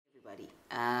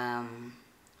everybody,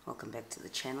 welcome back to the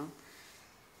channel.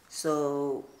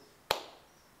 So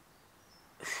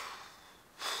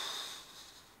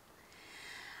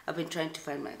I've been trying to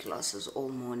find my glasses all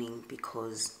morning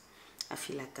because I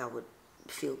feel like I would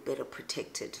feel better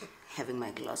protected having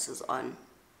my glasses on,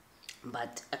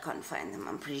 but I can't find them.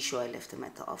 I'm pretty sure I left them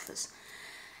at the office.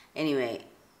 Anyway,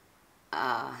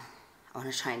 I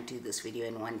want to try and do this video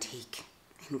in one take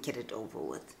and get it over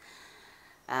with.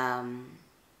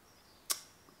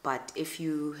 But if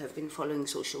you have been following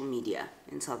social media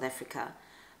in South Africa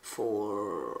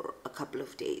for a couple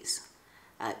of days,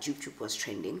 Jup was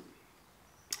trending.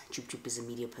 Jup is a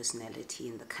media personality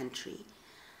in the country,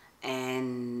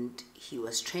 and he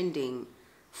was trending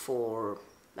for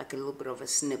like a little bit of a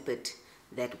snippet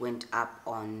that went up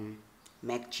on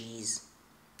MacG's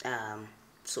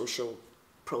social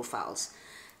profiles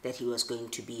that he was going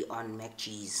to be on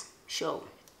MacG's show.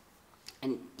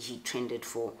 And he trended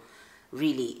for,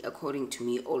 really, according to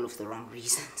me, all of the wrong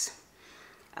reasons.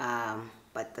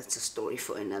 But that's a story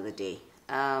for another day.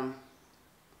 And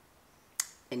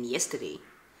yesterday,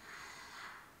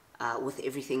 with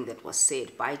everything that was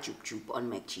said by Jup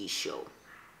on MacG's show,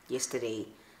 yesterday,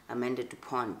 Amanda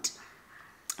DuPont,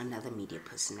 another media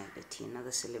personality,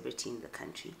 another celebrity in the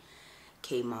country,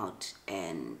 came out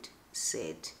and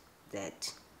said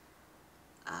that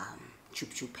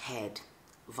Jup had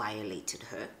violated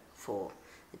her, for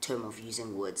the term of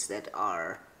using words that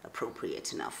are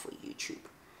appropriate enough for YouTube.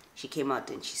 She came out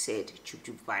and she said Jup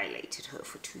violated her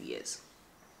for 2 years.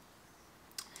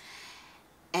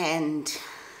 And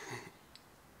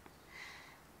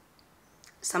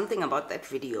something about that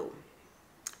video,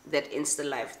 that Insta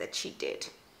Live that she did,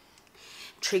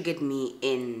 triggered me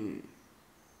in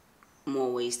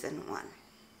more ways than one.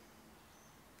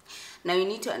 Now you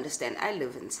need to understand, I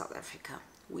live in South Africa.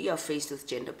 We are faced with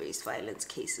gender-based violence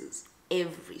cases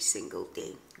every single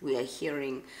day. We are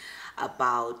hearing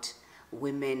about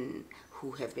women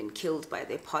who have been killed by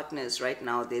their partners. Right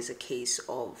now there's a case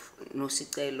of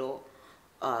Katleho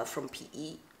from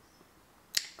PE,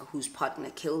 whose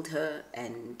partner killed her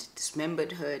and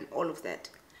dismembered her and all of that.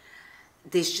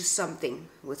 There's just something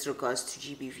with regards to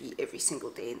GBV every single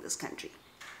day in this country.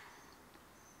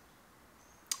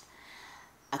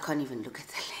 I can't even look at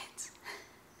the lens.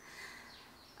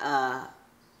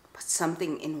 But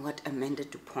something in what Amanda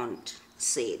DuPont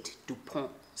said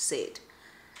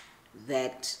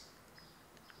that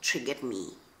triggered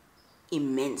me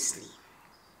immensely.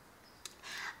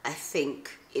 I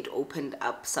think it opened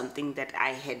up something that I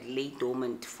had laid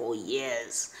dormant for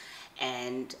years,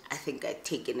 and I think I'd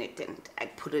taken it and I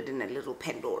put it in a little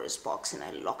Pandora's box and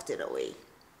I locked it away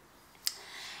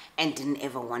and didn't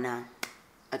ever want to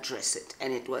address it.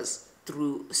 And it was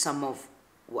through some of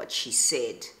what she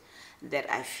said that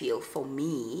I feel, for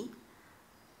me,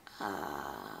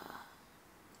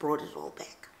 brought it all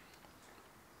back.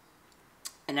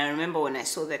 And I remember when I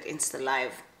saw that Insta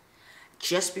Live,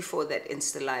 just before that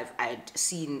Insta Live, I'd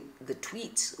seen the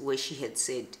tweets where she had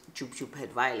said Jup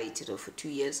had violated her for 2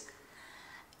 years.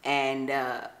 And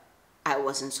I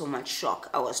wasn't so much shocked.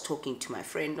 I was talking to my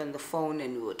friend on the phone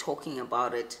and we were talking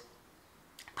about it.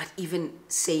 But even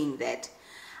saying that,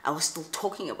 I was still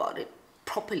talking about it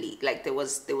properly, like there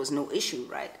was no issue,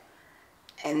 right?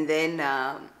 And then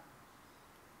I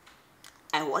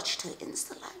watched her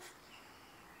Insta Live.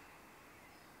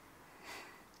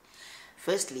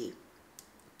 Firstly,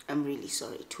 I'm really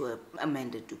sorry to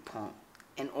Amanda DuPont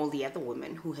and all the other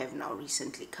women who have now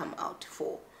recently come out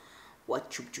for what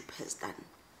Jup has done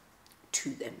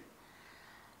to them.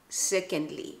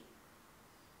 Secondly,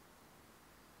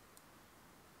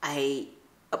 I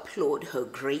applaud her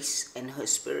grace and her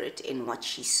spirit in what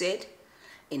she said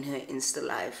in her Insta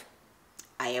Live.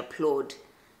 I applaud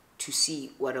to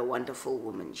see what a wonderful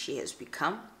woman she has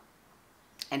become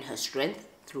and her strength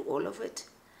through all of it.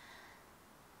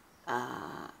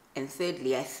 And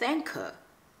thirdly, I thank her,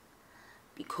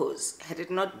 because had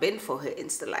it not been for her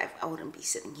Insta Live, I wouldn't be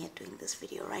sitting here doing this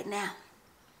video right now.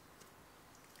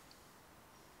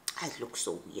 I look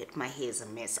so weird. My hair is a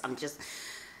mess. I'm just...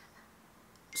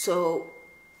 So,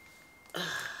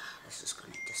 this is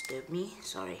going to disturb me.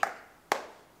 Sorry.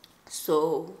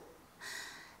 So,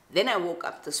 then I woke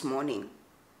up this morning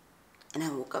and I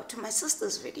woke up to my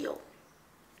sister's video.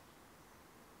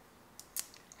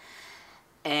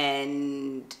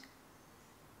 And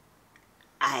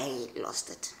I lost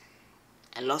it.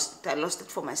 I lost it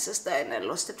for my sister, and I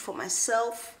lost it for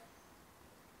myself,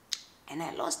 and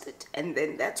I lost it. And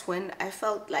then that's when I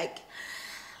felt like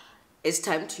it's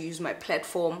time to use my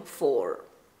platform for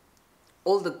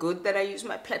all the good that I use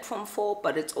my platform for,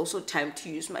 but it's also time to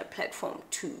use my platform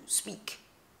to speak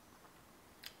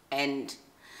and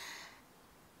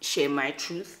share my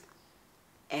truth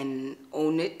and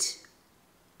own it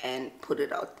and put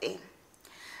it out there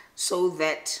so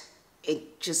that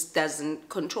it just doesn't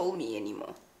control me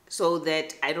anymore, so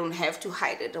that I don't have to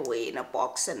hide it away in a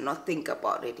box and not think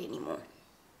about it anymore.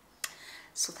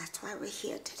 So that's why we're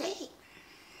here today.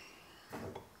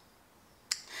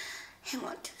 Hang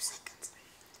on 2 seconds.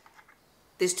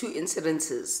 There's 2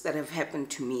 incidences that have happened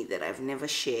to me that I've never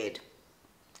shared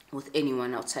with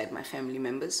anyone outside my family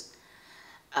members.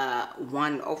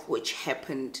 One of which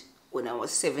happened when I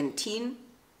was 17,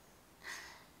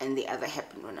 and the other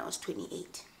happened when I was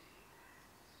 28.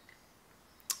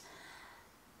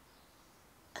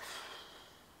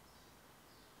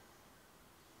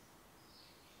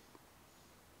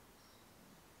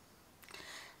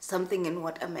 Something in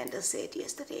what Amanda said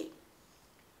yesterday.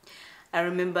 I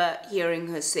remember hearing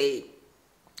her say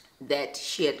that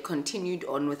she had continued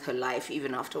on with her life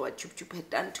even after what Chup Chup had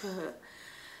done to her,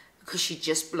 because she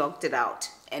just blocked it out.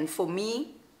 And for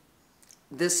me,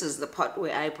 this is the part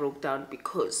where I broke down,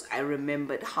 because I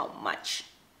remembered how much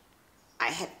I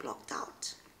had blocked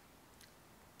out.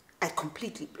 I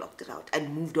completely blocked it out. I'd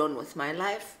moved on with my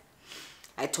life.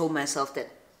 I told myself that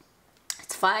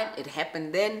it's fine, it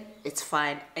happened then, it's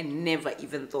fine. I never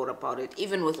even thought about it.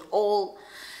 Even with all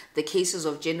the cases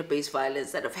of gender-based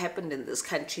violence that have happened in this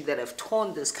country, that have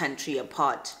torn this country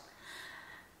apart,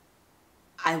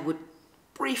 I would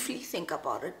briefly think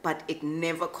about it, but it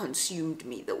never consumed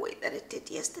me the way that it did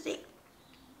yesterday.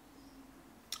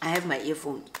 I have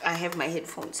my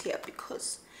headphones here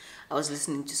because I was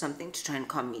listening to something to try and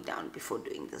calm me down before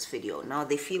doing this video. Now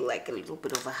they feel like a little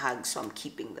bit of a hug, so I'm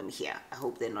keeping them here. I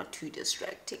hope they're not too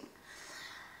distracting.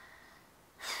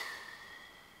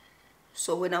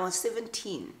 So when I was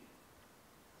 17,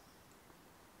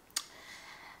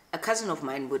 a cousin of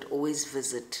mine would always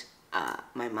visit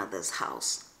my mother's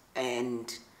house,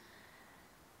 and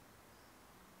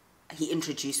he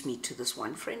introduced me to this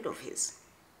one friend of his,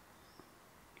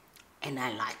 and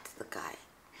I liked the guy,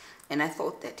 and I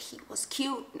thought that he was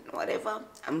cute and whatever.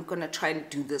 I'm gonna try and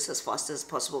do this as fast as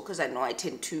possible because I know I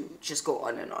tend to just go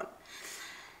on and on.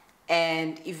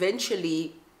 And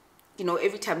eventually, you know,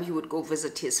 every time he would go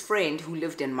visit his friend who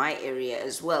lived in my area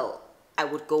as well, I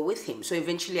would go with him. So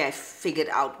eventually I figured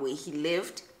out where he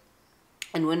lived.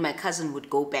 And when my cousin would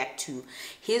go back to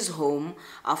his home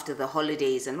after the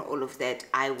holidays and all of that,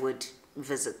 I would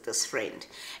visit this friend.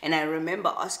 And I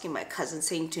remember asking my cousin,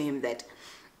 saying to him that,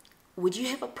 would you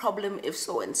have a problem if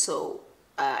so-and-so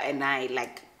and I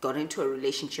like got into a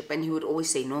relationship? And he would always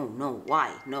say, no, no,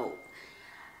 why, no.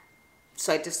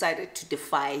 So I decided to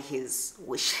defy his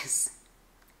wishes.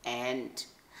 And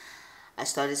I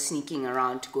started sneaking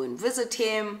around to go and visit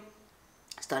him.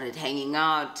 Started hanging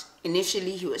out.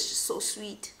 Initially, he was just so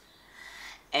sweet.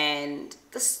 And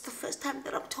this is the first time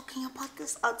that I'm talking about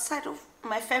this outside of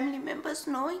my family members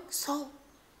knowing. So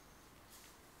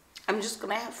I'm just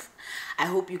gonna I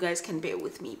hope you guys can bear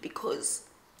with me, because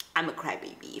I'm a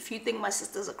crybaby. If you think my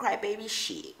sister's a crybaby,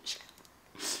 she ain't.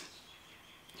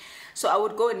 So I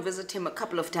would go and visit him a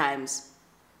couple of times.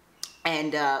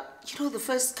 And, you know, the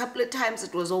first couple of times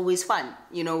it was always fun.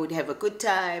 You know, we'd have a good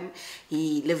time.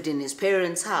 He lived in his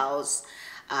parents' house.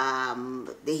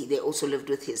 They also lived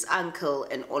with his uncle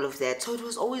and all of that. So it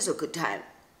was always a good time.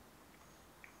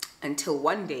 Until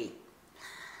one day,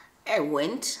 I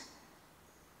went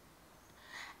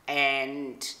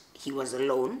and he was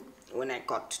alone. When I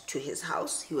got to his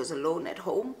house, he was alone at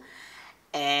home.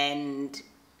 And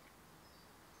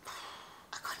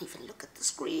I can't even look at the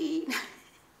screen.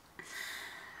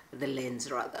 The lens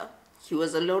rather. He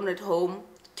was alone at home,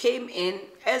 came in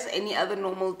as any other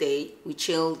normal day. We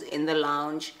chilled in the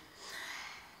lounge,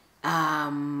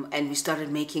 and we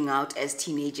started making out as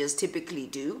teenagers typically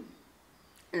do.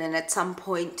 And then at some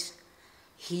point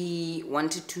he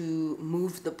wanted to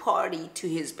move the party to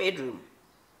his bedroom,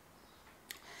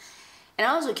 and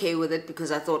I was okay with it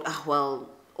because I thought, oh, well,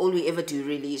 all we ever do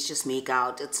really is just make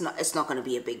out. It's not going to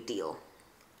be a big deal.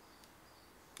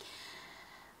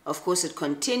 Of course, it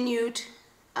continued.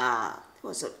 There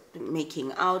was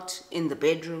making out in the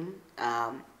bedroom.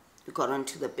 We got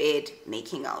onto the bed,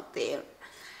 making out there.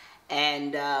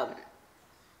 And all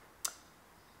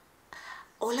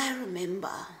I remember,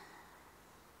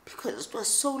 because it was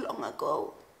so long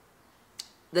ago,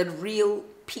 the real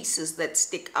pieces that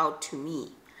stick out to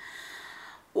me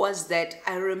was that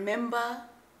I remember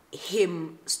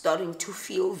him starting to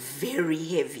feel very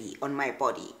heavy on my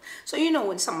body. So you know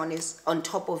when someone is on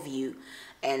top of you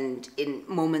and in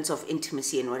moments of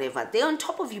intimacy and whatever, they're on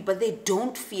top of you but they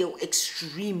don't feel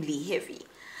extremely heavy.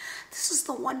 this is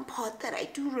the one part that I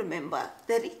do remember,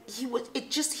 that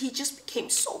he just became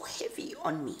so heavy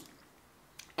on me.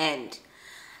 And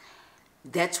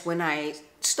that's when I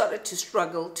started to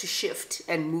struggle to shift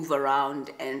and move around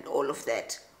and all of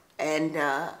that. And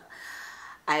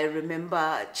I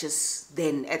remember just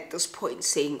then at this point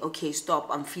saying, okay, stop,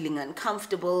 I'm feeling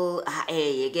uncomfortable,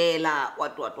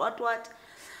 what.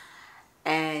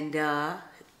 And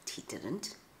he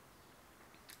didn't.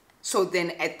 So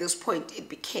then at this point, it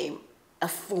became a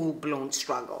full-blown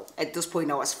struggle. At this point,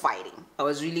 I was fighting. I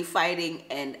was really fighting,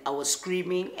 and I was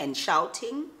screaming and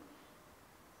shouting.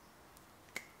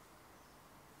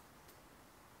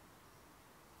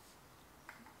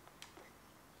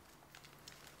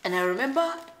 And I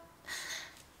remember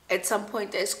at some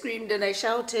point I screamed and I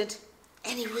shouted,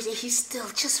 and he still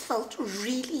just felt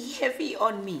really heavy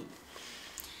on me.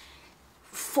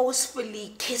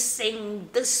 Forcefully kissing,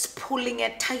 this pulling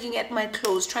at, tugging at my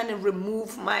clothes, trying to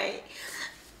remove my...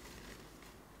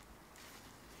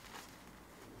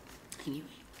 Anyway,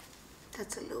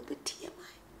 that's a little bit TMI.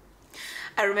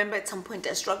 I remember at some point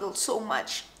I struggled so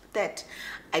much that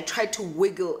I tried to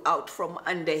wiggle out from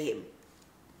under him.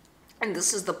 And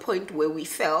this is the point where we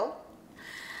fell.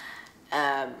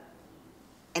 And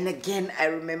again, I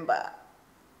remember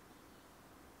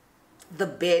the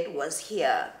bed was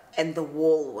here and the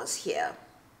wall was here.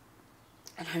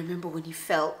 And I remember when he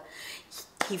fell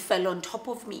on top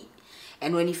of me.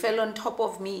 And when he fell on top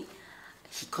of me,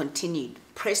 he continued,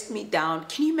 pressed me down.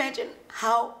 Can you imagine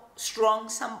how strong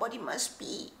somebody must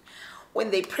be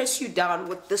when they press you down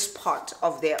with this part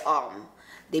of their arm?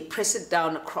 They press it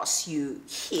down across you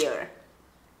here,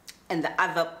 and the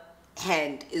other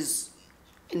hand is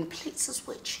in places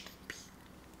where it shouldn't be.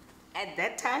 At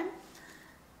that time,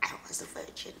 I was a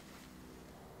virgin.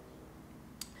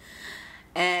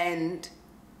 And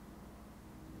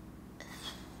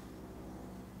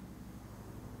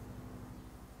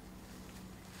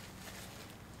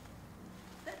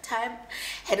that time,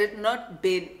 had it not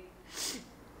been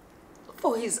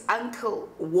for his uncle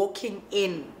walking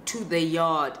in to the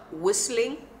yard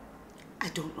whistling, I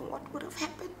don't know what would have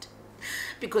happened.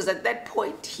 Because at that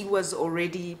point, he was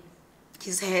already,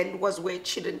 his hand was where it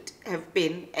shouldn't have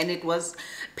been, and it was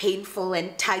painful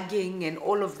and tugging and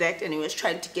all of that, and he was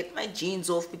trying to get my jeans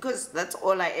off, because that's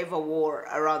all I ever wore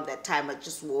around that time. I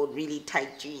just wore really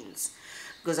tight jeans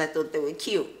because I thought they were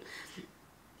cute.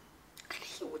 And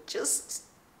he would just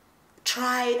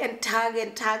try and tug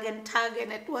and tug and tug,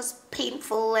 and it was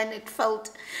painful and it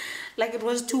felt like it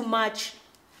was too much.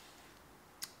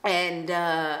 And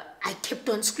I kept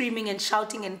on screaming and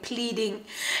shouting and pleading.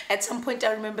 At some point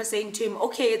I remember saying to him,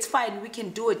 okay, it's fine, we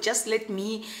can do it, just let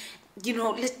me, you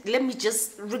know, let me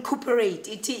just recuperate,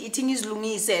 eating is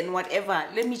lungise and whatever,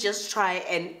 let me just try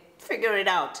and figure it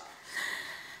out.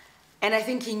 And I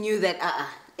think he knew that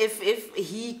if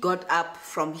he got up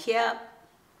from here,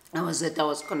 I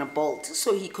was gonna bolt.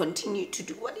 So he continued to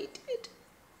do what he did.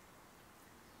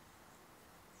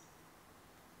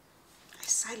 I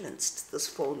silenced this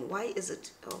phone. Why is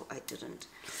it? Oh, I didn't.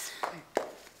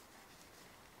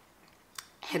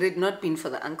 Had it not been for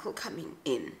the uncle coming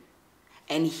in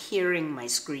and hearing my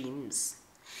screams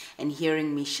and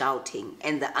hearing me shouting,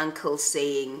 and the uncle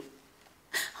saying,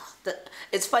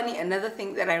 it's funny, another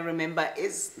thing that I remember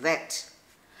is that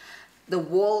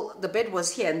the bed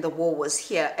was here and the wall was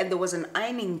here, and there was an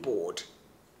ironing board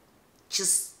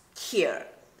just here.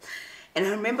 And I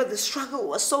remember the struggle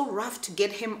was so rough to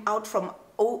get him out from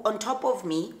on top of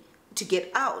me to get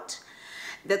out,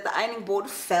 that the ironing board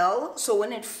fell. So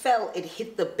when it fell, it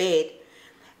hit the bed,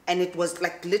 and it was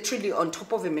like literally on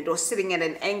top of him. It was sitting at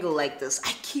an angle like this.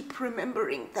 I keep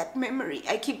remembering that memory.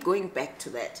 I keep going back to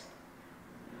that.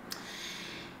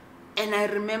 And I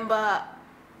remember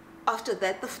after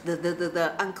that,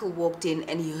 the uncle walked in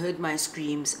and he heard my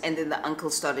screams, and then the uncle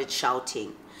started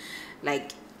shouting,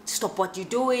 like, stop what you're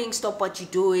doing, stop what you're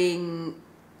doing,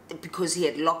 because he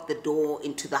had locked the door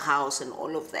into the house and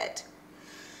all of that.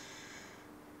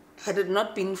 Had it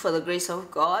not been for the grace of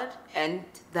God and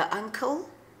the uncle,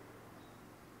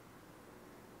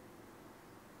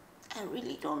 I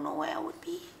really don't know where I would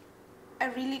be. I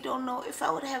really don't know if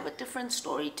I would have a different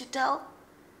story to tell,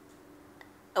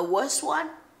 a worse one.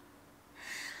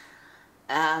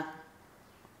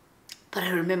 But I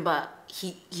remember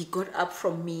he got up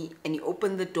from me and he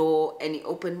opened the door, and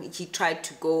he tried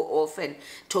to go off and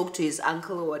talk to his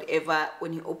uncle or whatever.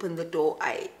 When he opened the door,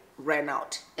 I ran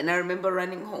out. And I remember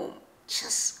running home,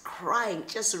 just crying,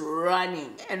 just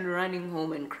running and running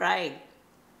home and crying.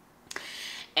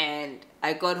 And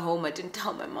I got home, I didn't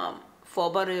tell my mom. For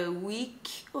about a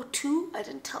week or two, I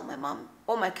didn't tell my mom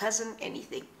or my cousin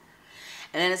anything.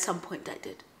 And then at some point I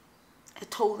did. I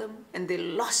told them, and they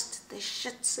lost their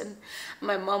shits, and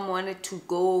my mom wanted to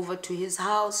go over to his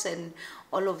house and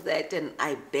all of that, and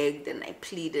I begged and I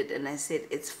pleaded and I said,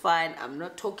 it's fine, I'm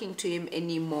not talking to him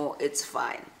anymore, it's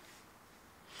fine.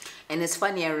 And it's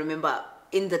funny, I remember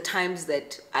in the times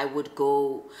that I would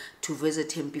go to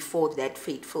visit him before that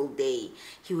fateful day,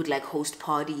 he would like host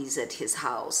parties at his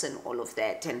house and all of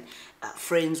that, and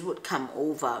friends would come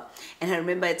over. And I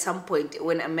remember at some point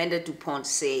when Amanda Dupont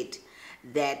said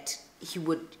that he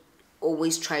would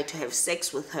always try to have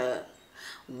sex with her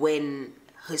when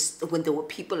there were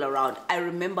people around. I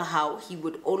remember how he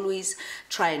would always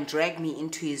try and drag me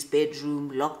into his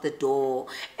bedroom, lock the door,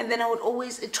 and then I would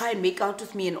always try and make out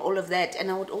with me and all of that,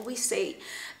 and I would always say,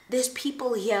 there's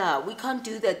people here, we can't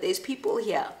do that, there's people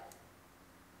here.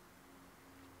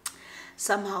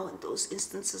 Somehow in those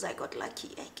instances I got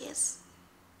lucky, I guess,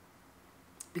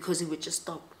 because he would just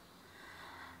stop.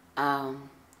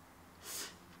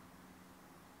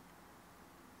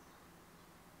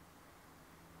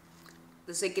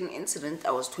 The second incident,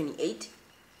 I was 28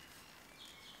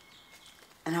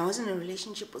 and I was in a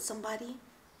relationship with somebody,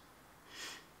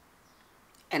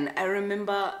 and I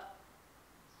remember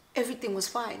everything was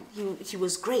fine. He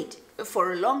was great.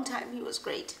 For a long time he was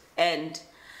great. And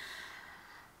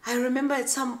I remember at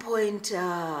some point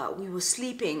we were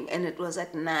sleeping and it was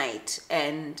at night,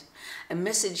 and a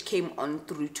message came on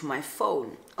through to my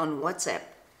phone on WhatsApp,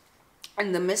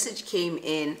 and the message came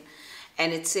in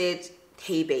and it said,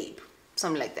 hey babe,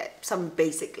 something like that, some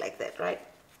basic like that, right?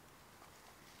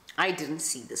 I didn't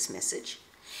see this message,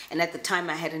 and at the time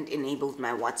I hadn't enabled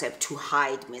my WhatsApp to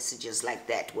hide messages like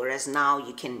that, whereas now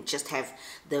you can just have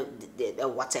the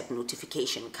WhatsApp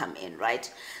notification come in,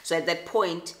 right? So at that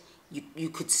point you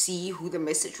could see who the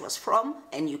message was from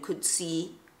and you could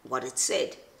see what it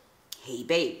said. Hey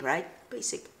babe, right?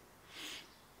 Basic.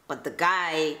 But the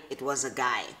guy, it was a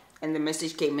guy, and the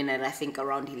message came in at I think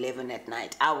around 11 at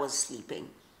night. I was sleeping.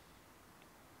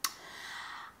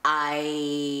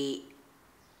 I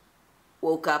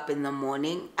woke up in the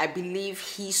morning. I believe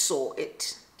he saw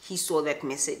it. He saw that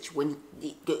message when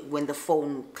the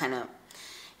phone kind of,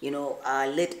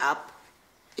 lit up.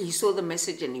 He saw the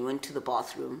message and he went to the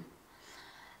bathroom,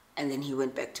 and then he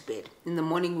went back to bed. In the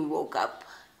morning we woke up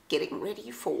getting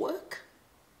ready for work.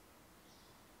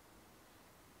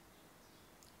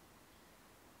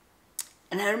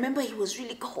 And I remember he was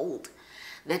really cold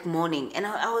that morning, and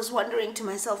I was wondering to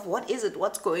myself, what is it,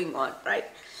 what's going on, right?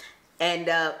 And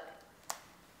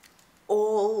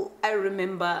all I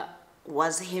remember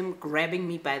was him grabbing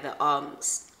me by the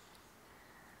arms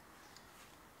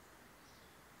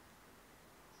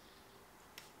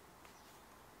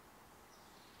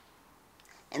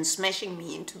and smashing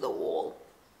me into the wall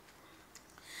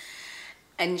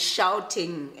and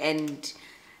shouting, and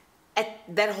at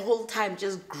that whole time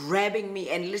just grabbing me,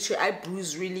 and literally I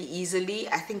bruise really easily.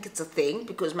 I think it's a thing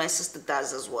because my sister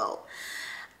does as well.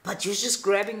 But he was just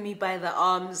grabbing me by the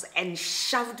arms and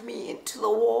shoved me into the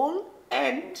wall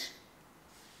and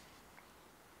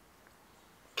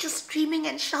just screaming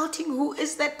and shouting, who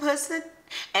is that person?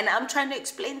 And I'm trying to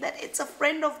explain that it's a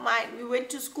friend of mine. We went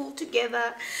to school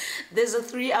together. There's a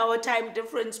 3-hour time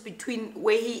difference between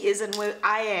where he is and where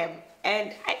I am.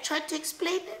 And I tried to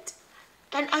explain it.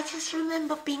 And I just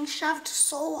remember being shoved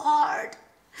so hard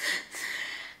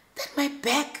that my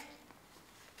back,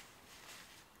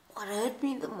 what hurt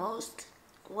me the most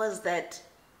was that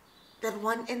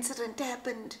one incident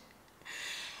happened,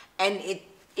 and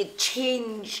it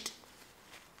changed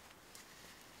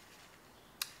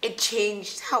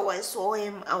how I saw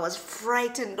him. I was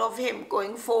frightened of him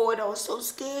going forward. I was so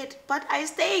scared, but I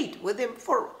stayed with him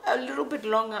for a little bit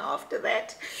longer after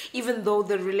that, even though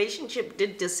the relationship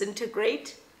did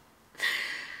disintegrate.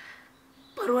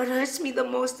 But what hurts me the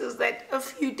most is that a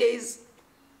few days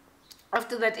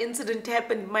after that incident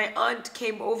happened, my aunt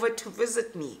came over to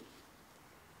visit me.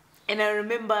 And I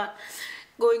remember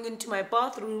going into my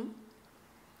bathroom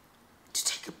to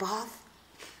take a bath,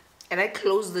 and I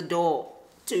closed the door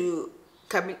to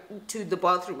coming to the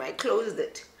bathroom. I closed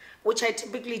it, which I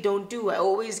typically don't do. I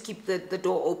always keep the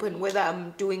door open, whether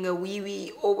I'm doing a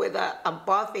wee-wee or whether I'm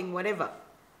bathing, whatever.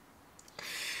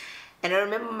 And I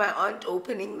remember my aunt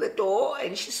opening the door,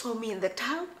 and she saw me in the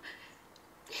tub,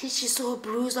 and she saw a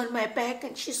bruise on my back,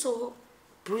 and she saw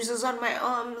bruises on my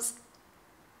arms.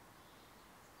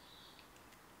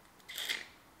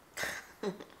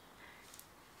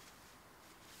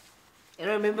 And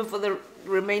I remember for the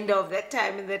remainder of that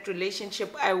time in that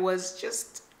relationship, I was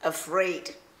just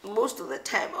afraid. Most of the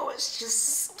time, I was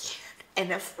just scared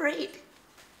and afraid.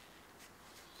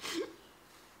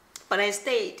 But I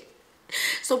stayed.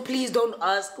 So please don't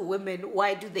ask women,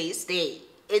 why do they stay?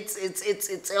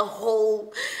 It's a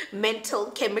whole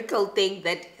mental chemical thing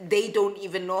that they don't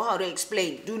even know how to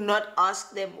explain. Do not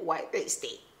ask them why they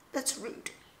stay. That's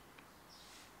rude.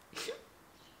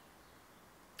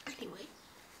 Anyway,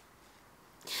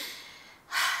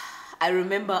 I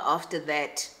remember after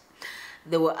that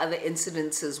there were other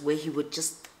incidences where he would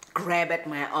just grab at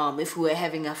my arm if we were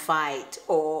having a fight,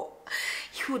 or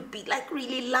he would be like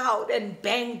really loud and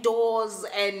bang doors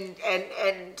and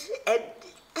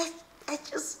I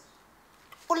just,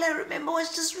 all I remember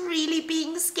was just really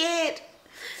being scared.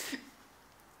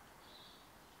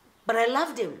 But I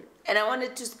loved him and I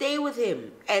wanted to stay with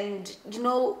him, and you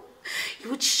know, he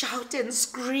would shout and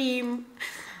scream.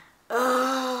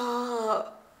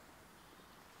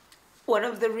 One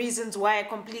of the reasons why I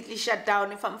completely shut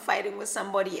down if I'm fighting with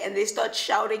somebody and they start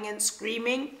shouting and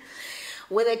screaming,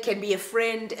 whether it can be a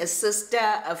friend, a sister,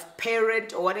 a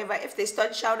parent, or whatever, if they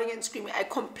start shouting and screaming, I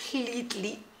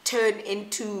completely turn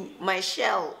into my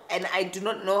shell and I do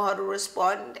not know how to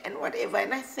respond and whatever.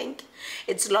 And I think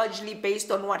it's largely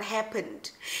based on what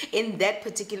happened in that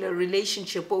particular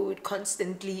relationship where we would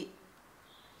constantly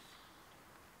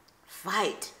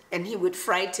fight. And he would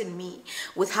frighten me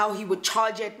with how he would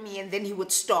charge at me and then he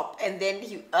would stop and then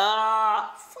he,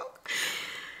 fuck.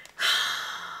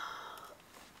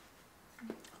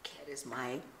 Okay, that is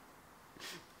my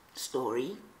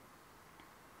story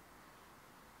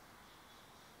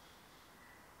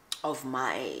of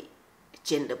my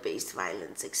gender-based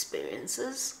violence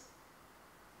experiences.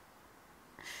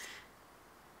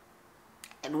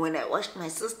 And when I watched my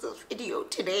sister's video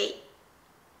today,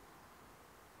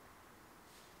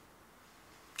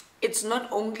 it's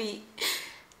not only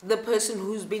the person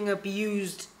who's being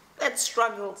abused that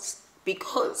struggles,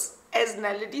 because as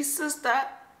Naledi's sister,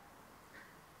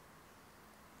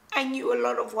 I knew a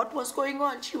lot of what was going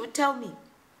on. She would tell me.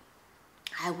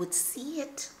 I would see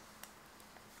it.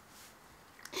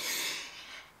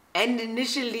 And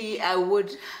initially I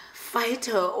would fight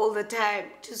her all the time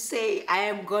to say, I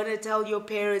am gonna tell your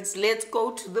parents, let's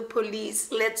go to the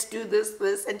police, let's do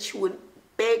this, and she would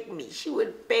beg me. She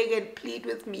would beg and plead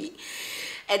with me.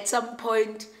 At some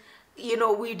point, you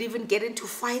know, we'd even get into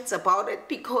fights about it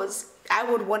because I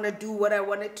would want to do what I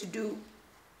wanted to do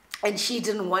and she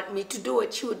didn't want me to do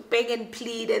it. She would beg and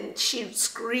plead and she'd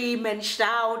scream and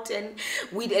shout, and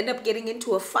we'd end up getting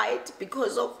into a fight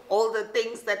because of all the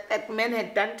things that that man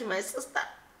had done to my sister.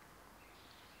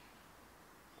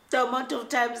 The amount of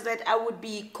times that I would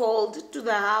be called to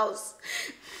the house.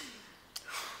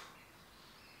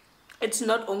 It's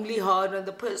not only hard on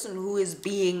the person who is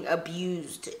being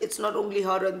abused. It's not only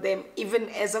hard on them, even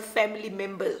as a family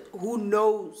member who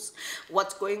knows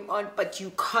what's going on, but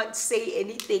you can't say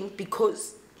anything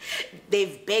because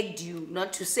they've begged you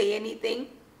not to say anything,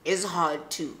 is hard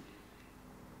too.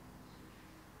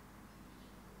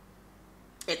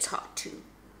 It's hard too.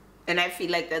 And I feel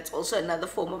like that's also another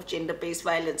form of gender-based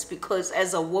violence, because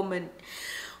as a woman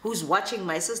who's watching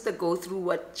my sister go through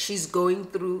what she's going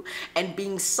through and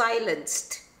being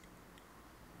silenced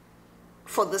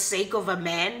for the sake of a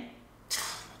man,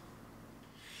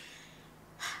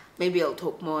 maybe I'll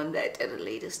talk more on that at a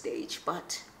later stage,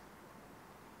 but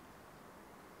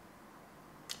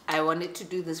I wanted to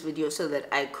do this video so that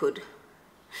I could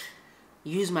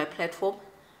use my platform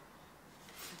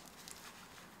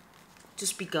to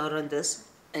speak out on this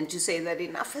and to say that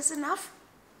enough is enough.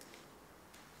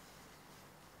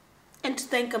 And to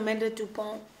thank Amanda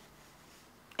Dupont,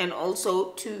 and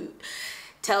also to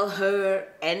tell her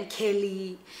and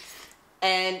Kelly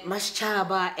and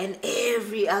Maschaba and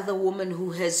every other woman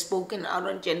who has spoken out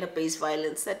on gender-based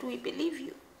violence that we believe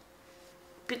you.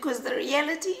 Because the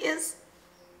reality is,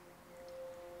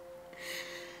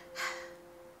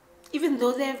 even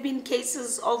though there have been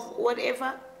cases of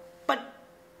whatever, but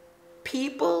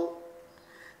people,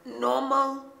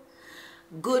 normal,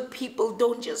 good people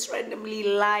don't just randomly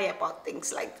lie about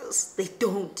things like this. They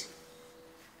don't.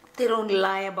 They don't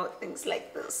lie about things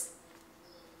like this.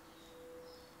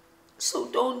 So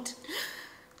don't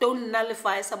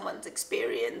nullify someone's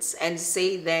experience and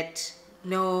say that,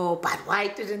 no, but why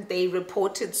didn't they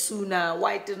report it sooner?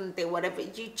 Why didn't they whatever?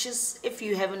 You just, if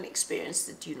you haven't experienced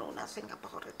it, you know nothing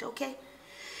about it, okay?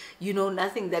 You know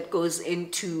nothing that goes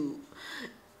into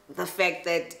the fact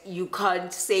that you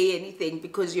can't say anything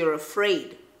because you're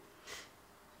afraid.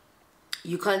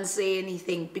 You can't say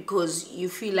anything because you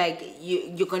feel like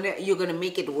you're gonna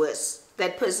make it worse.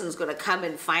 That person's gonna come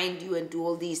and find you and do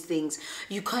all these things.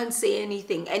 You can't say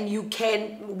anything, and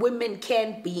women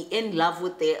can be in love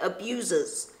with their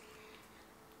abusers.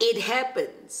 It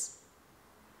happens.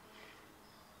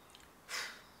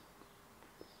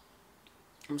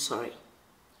 I'm sorry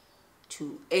to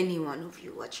to any one of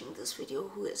you watching this video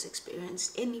who has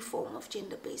experienced any form of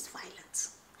gender-based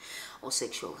violence or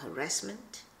sexual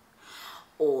harassment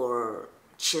or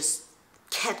just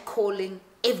catcalling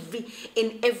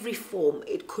in every form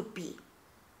it could be.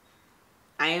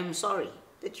 I am sorry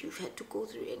that you've had to go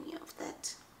through any of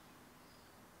that.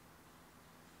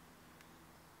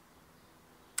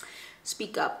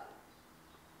 Speak up.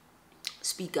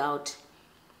 Speak out.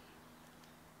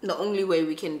 The only way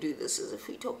we can do this is if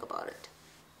we talk about it.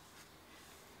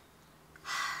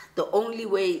 The only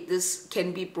way this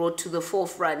can be brought to the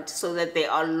forefront so that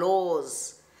there are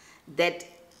laws that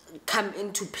come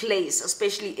into place,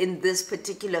 especially in this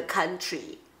particular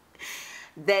country,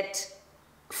 that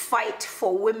fight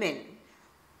for women,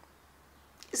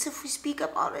 is if we speak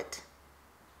about it.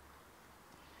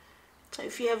 So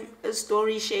if you have a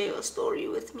story, share your story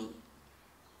with me.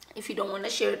 If you don't want to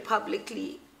share it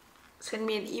publicly, send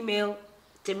me an email,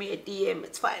 send me a DM,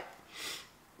 it's fine.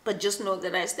 But just know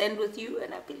that I stand with you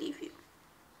and I believe you.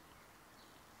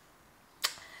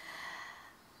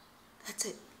 That's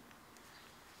it.